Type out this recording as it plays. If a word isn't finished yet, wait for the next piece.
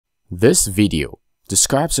This video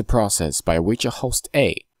describes the process by which a host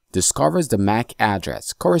A discovers the MAC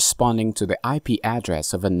address corresponding to the IP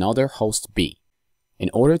address of another host B in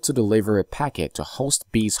order to deliver a packet to host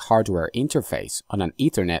B's hardware interface on an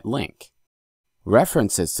Ethernet link.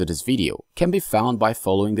 References to this video can be found by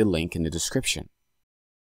following the link in the description.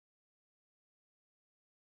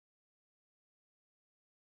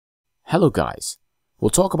 Hello guys, we'll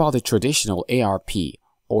talk about the traditional ARP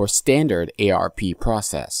or standard ARP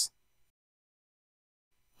process.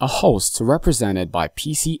 A host represented by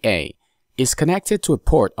PCA is connected to a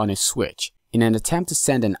port on a switch in an attempt to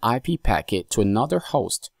send an IP packet to another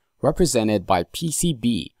host represented by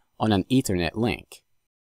PCB on an Ethernet link.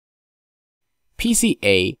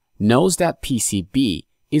 PCA knows that PCB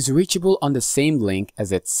is reachable on the same link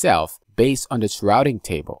as itself based on its routing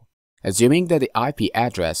table, assuming that the IP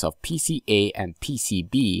address of PCA and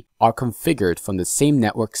PCB are configured from the same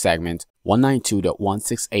network segment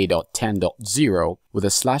 192.168.10.0 with a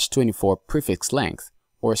 /24 prefix length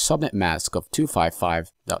or subnet mask of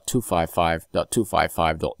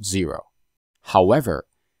 255.255.255.0. However,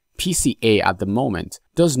 PCA at the moment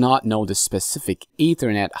does not know the specific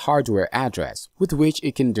Ethernet hardware address with which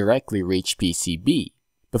it can directly reach PCB.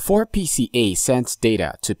 Before PCA sends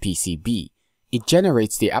data to PCB, it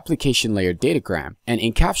generates the application layer datagram and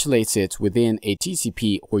encapsulates it within a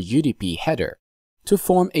TCP or UDP header to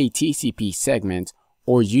form a TCP segment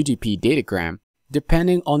or UDP datagram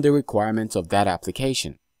depending on the requirements of that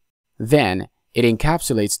application. Then, it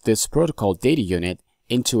encapsulates this protocol data unit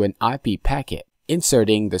into an IP packet,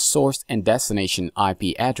 inserting the source and destination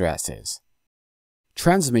IP addresses.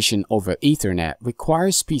 Transmission over Ethernet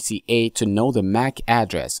requires PCA to know the MAC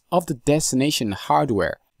address of the destination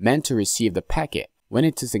hardware meant to receive the packet when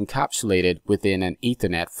it is encapsulated within an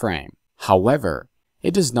Ethernet frame. However,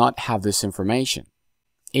 it does not have this information.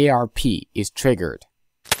 ARP is triggered.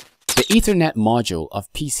 The Ethernet module of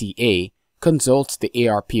PCA consults the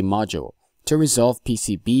ARP module to resolve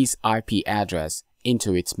PCB's IP address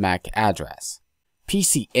into its MAC address.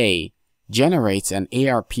 PCA generates an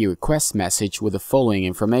ARP request message with the following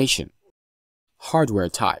information. Hardware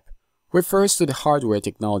type refers to the hardware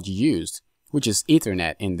technology used, which is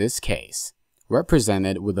Ethernet in this case,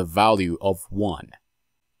 represented with a value of 1.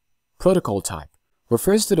 Protocol type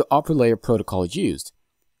refers to the upper layer protocol used,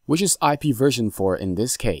 which is IP version 4 in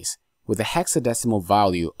this case, with a hexadecimal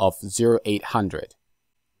value of 0800.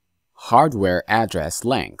 Hardware address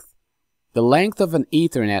length. The length of an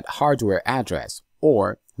Ethernet hardware address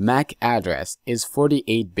or MAC address is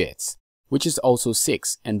 48 bits, which is also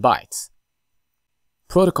 6 in bytes.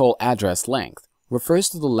 Protocol address length refers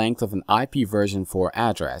to the length of an IP version 4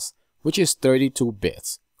 address, which is 32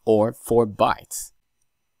 bits or 4 bytes.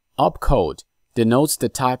 Opcode denotes the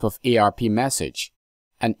type of ARP message.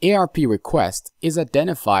 An ARP request is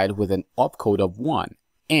identified with an opcode of 1,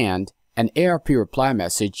 and an ARP reply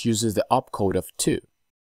message uses the opcode of 2.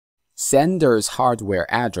 Sender's hardware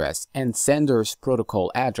address and sender's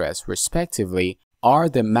protocol address, respectively, are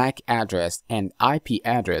the MAC address and IP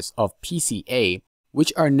address of PCA,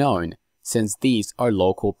 which are known since these are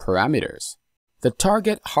local parameters. The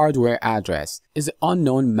target hardware address is the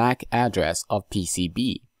unknown MAC address of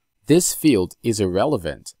PCB. This field is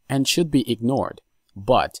irrelevant and should be ignored,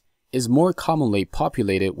 but is more commonly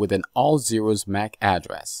populated with an all zeros MAC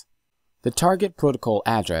address. The target protocol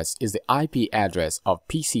address is the IP address of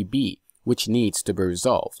PCB, which needs to be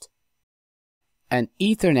resolved. An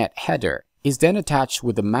Ethernet header is then attached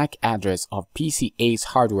with the MAC address of PCA's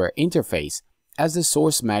hardware interface as the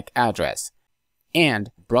source MAC address and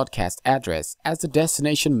broadcast address as the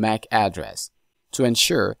destination MAC address to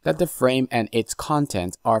ensure that the frame and its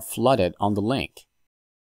content are flooded on the link.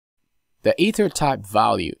 The ether type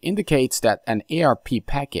value indicates that an ARP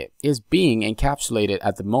packet is being encapsulated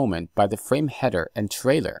at the moment by the frame header and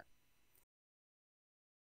trailer.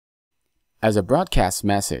 As a broadcast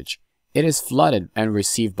message, it is flooded and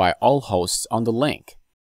received by all hosts on the link.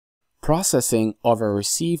 Processing of a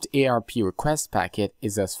received ARP request packet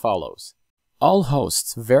is as follows. All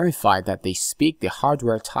hosts verify that they speak the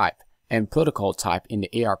hardware type and protocol type in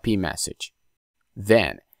the ARP message.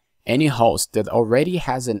 Then, any host that already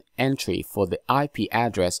has an entry for the IP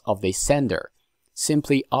address of the sender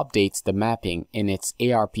simply updates the mapping in its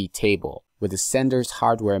ARP table with the sender's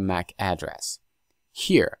hardware MAC address.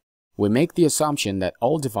 Here, we make the assumption that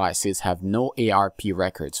all devices have no ARP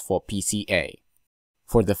records for PCA.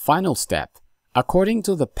 For the final step, according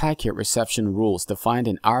to the packet reception rules defined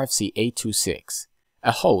in RFC 826,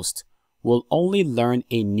 a host will only learn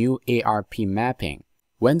a new ARP mapping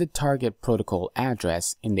when the target protocol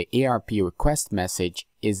address in the ARP request message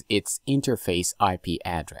is its interface IP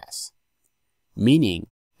address. Meaning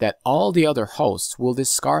that all the other hosts will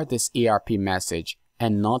discard this ARP message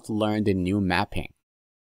and not learn the new mapping.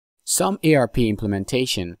 Some ARP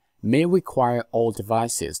implementation may require all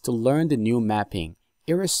devices to learn the new mapping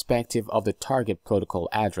irrespective of the target protocol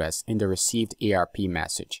address in the received ARP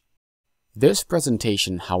message. This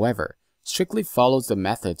presentation, however, strictly follows the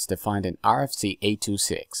methods defined in RFC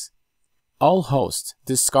 826. All hosts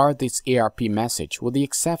discard this ARP message with the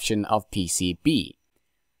exception of PCB.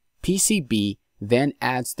 PCB then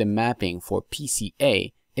adds the mapping for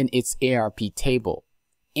PCA in its ARP table,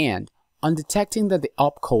 and on detecting that the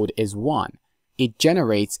opcode is 1, it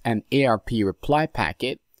generates an ARP reply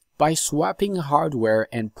packet by swapping hardware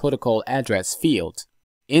and protocol address field,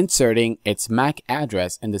 inserting its MAC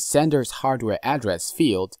address in the sender's hardware address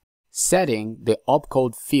field, setting the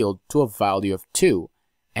opcode field to a value of 2,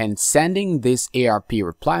 and sending this ARP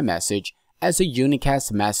reply message as a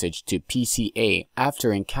unicast message to PCA after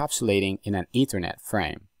encapsulating in an Ethernet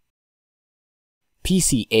frame.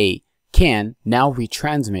 PCA can now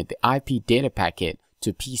retransmit the IP data packet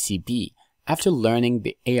to PCB after learning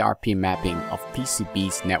the ARP mapping of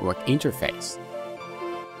PCB's network interface.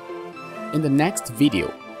 In the next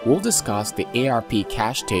video, we'll discuss the ARP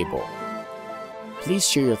cache table. Please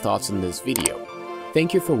share your thoughts on this video.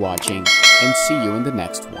 Thank you for watching and see you in the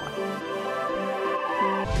next one.